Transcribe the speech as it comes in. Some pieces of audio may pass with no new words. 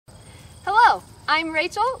I'm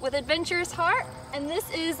Rachel with Adventurous Heart, and this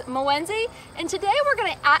is Mwenzi, and today we're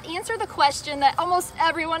going to answer the question that almost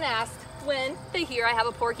everyone asks when they hear I have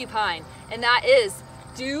a porcupine, and that is,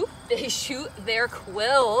 do they shoot their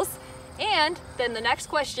quills? And then the next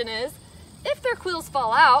question is, if their quills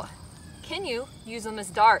fall out, can you use them as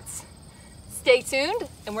darts? Stay tuned,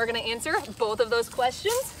 and we're going to answer both of those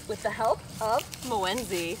questions with the help of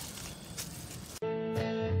Mwenzi.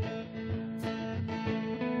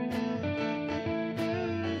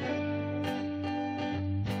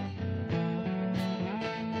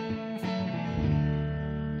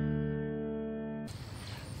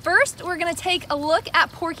 First, we're going to take a look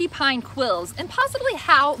at porcupine quills and possibly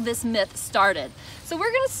how this myth started. So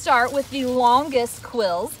we're going to start with the longest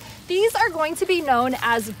quills. These are going to be known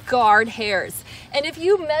as guard hairs. And if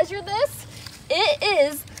you measure this, it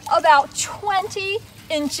is about 20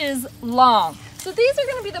 inches long. So these are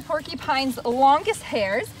going to be the porcupine's longest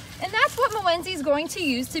hairs, and that's what Mwenzi is going to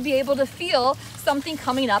use to be able to feel something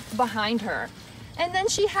coming up behind her. And then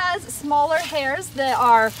she has smaller hairs that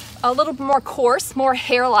are a little more coarse, more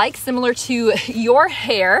hair-like, similar to your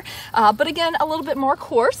hair, but again, a little bit more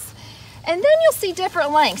coarse. And then you'll see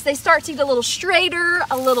different lengths. They start to get a little straighter,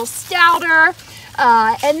 a little stouter,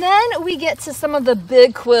 and then we get to some of the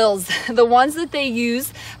big quills, the ones that they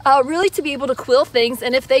use really to be able to quill things.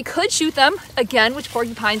 And if they could shoot them, again, which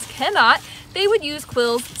porcupines cannot, they would use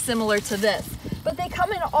quills similar to this. But they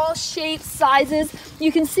come in all shapes, sizes.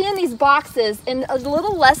 You can see in these boxes, in a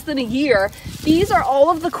little less than a year, these are all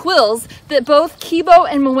of the quills that both Kibo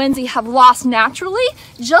and Mwenzi have lost naturally.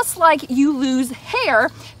 Just like you lose hair,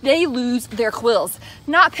 they lose their quills.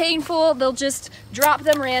 Not painful, they'll just drop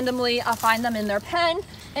them randomly. I'll find them in their pen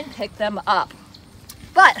and pick them up.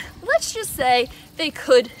 But let's just say they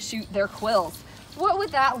could shoot their quills. What would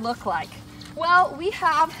that look like? Well, we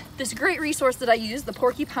have this great resource that I use, the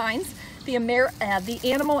Porcupines, the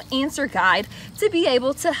Animal Answer Guide, to be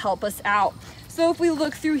able to help us out. So if we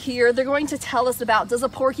look through here, they're going to tell us about, does a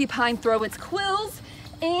porcupine throw its quills,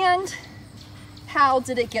 and how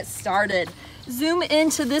did it get started? Zoom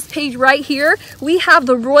into this page right here. We have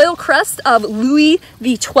the royal crest of Louis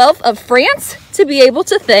XII of France to be able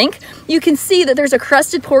to thank. You can see that there's a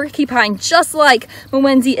crested porcupine just like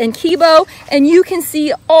Mwenzi and Kibo, and you can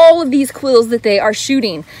see all of these quills that they are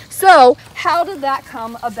shooting. So how did that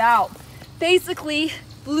come about? Basically,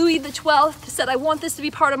 Louis XII said, I want this to be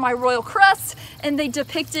part of my royal crest, and they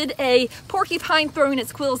depicted a porcupine throwing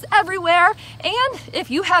its quills everywhere. And if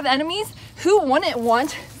you have enemies, who wouldn't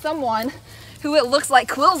want someone who it looks like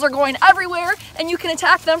quills are going everywhere, and you can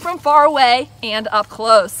attack them from far away and up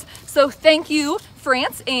close? So thank you,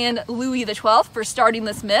 France and Louis XII, for starting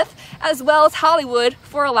this myth, as well as Hollywood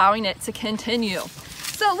for allowing it to continue.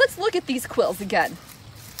 So let's look at these quills again.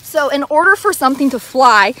 So in order for something to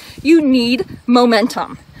fly, you need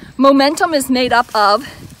momentum. Momentum is made up of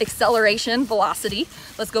acceleration, velocity.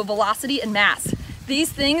 Let's go velocity and mass.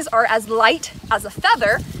 These things are as light as a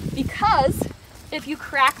feather because if you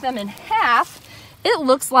crack them in half, it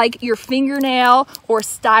looks like your fingernail or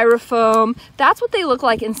styrofoam. That's what they look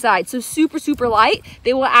like inside. So super, super light.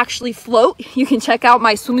 They will actually float. You can check out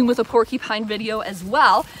my swimming with a porcupine video as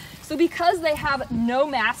well. So because they have no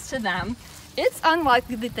mass to them, it's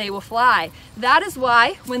unlikely that they will fly. That is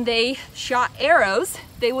why when they shot arrows,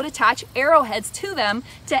 they would attach arrowheads to them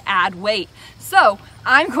to add weight. So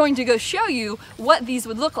I'm going to go show you what these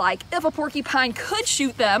would look like if a porcupine could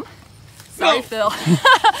shoot them. Sorry, no. Phil.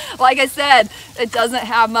 Like I said, it doesn't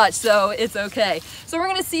have much, so it's okay. So we're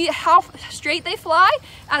gonna see how straight they fly,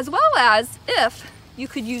 as well as if you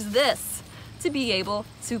could use this to be able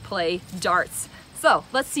to play darts. So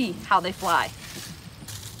let's see how they fly.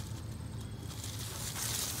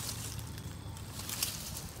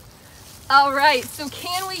 All right, so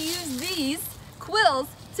can we use these quills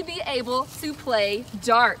to be able to play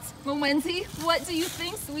darts? Mwenzi, what do you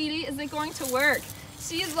think, sweetie? Is it going to work?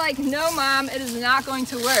 She is like, no, Mom, it is not going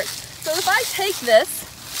to work. So if I take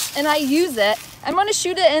this and I use it, I'm going to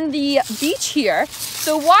shoot it in the beach here.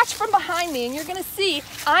 So watch from behind me, and you're going to see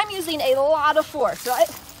I'm using a lot of force, right?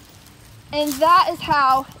 And that is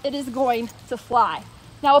how it is going to fly.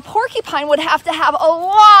 Now, a porcupine would have to have a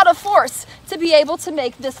lot of force to be able to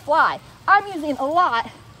make this fly. I'm using a lot,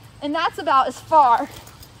 and that's about as far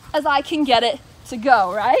as I can get it to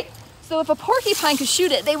go, right? So if a porcupine could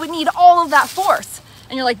shoot it, they would need all of that force.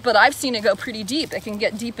 And you're like, but I've seen it go pretty deep. It can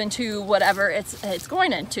get deep into whatever it's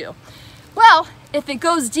going into. Well, if it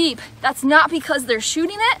goes deep, that's not because they're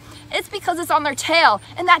shooting it, it's because it's on their tail,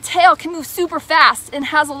 and that tail can move super fast and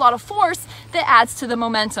has a lot of force that adds to the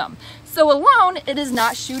momentum. So alone, it is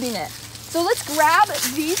not shooting it. So let's grab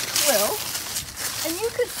these quills And you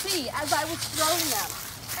could see as I was throwing them,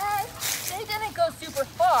 A, they didn't go super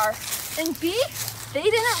far, and B, they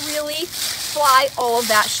didn't really fly all of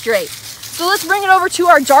that straight. So let's bring it over to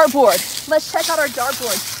our dartboard. Let's check out our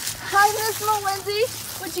dartboard. Hi, Miss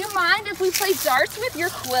Malindsay. Would you mind if we play darts with your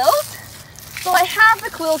quills? So I have the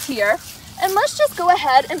quills here, and let's just go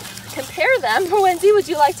ahead and compare them. Malindsay, would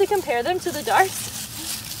you like to compare them to the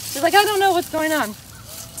darts? She's like, I don't know what's going on.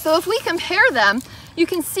 So if we compare them, you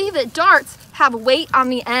can see that darts have weight on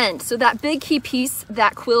the end. So that big key piece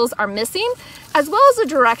that quills are missing, as well as a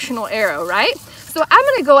directional arrow, right? So I'm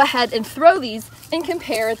gonna go ahead and throw these and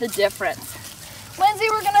compare the difference. Lindsay,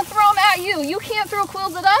 we're gonna throw them at you. You can't throw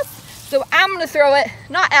quills at us, so I'm gonna throw it,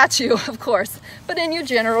 not at you, of course, but in your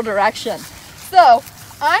general direction. So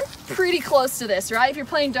I'm pretty close to this, right? If you're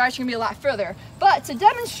playing darts, you're gonna be a lot further. But to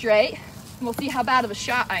demonstrate, we'll see how bad of a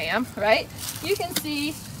shot I am, right? You can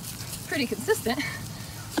see, pretty consistent,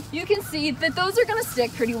 you can see that those are gonna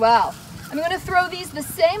stick pretty well. I'm gonna throw these the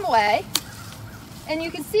same way, and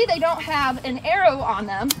you can see they don't have an arrow on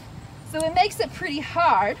them, so it makes it pretty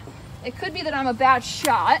hard. It could be that I'm a bad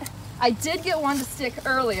shot. I did get one to stick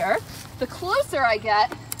earlier. The closer I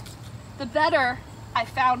get, the better I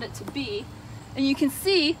found it to be, and you can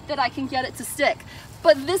see that I can get it to stick.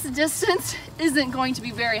 But this distance isn't going to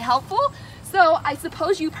be very helpful, so I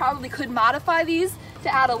suppose you probably could modify these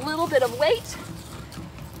to add a little bit of weight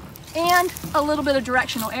and a little bit of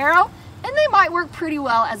directional arrow, and they might work pretty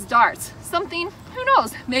well as darts. Something, who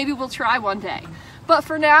knows, maybe we'll try one day. But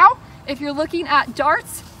for now, if you're looking at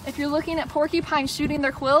darts, if you're looking at porcupines shooting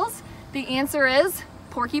their quills, the answer is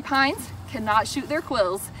porcupines cannot shoot their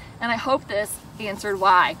quills, and I hope this answered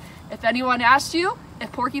why. If anyone asked you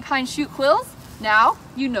if porcupines shoot quills, now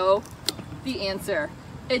you know the answer.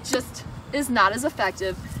 It just is not as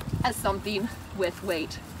effective as something with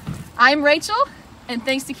weight. I'm Rachel, and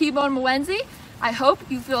thanks to Kibo and Malindsay, I hope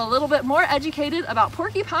you feel a little bit more educated about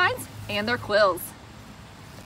porcupines and their quills.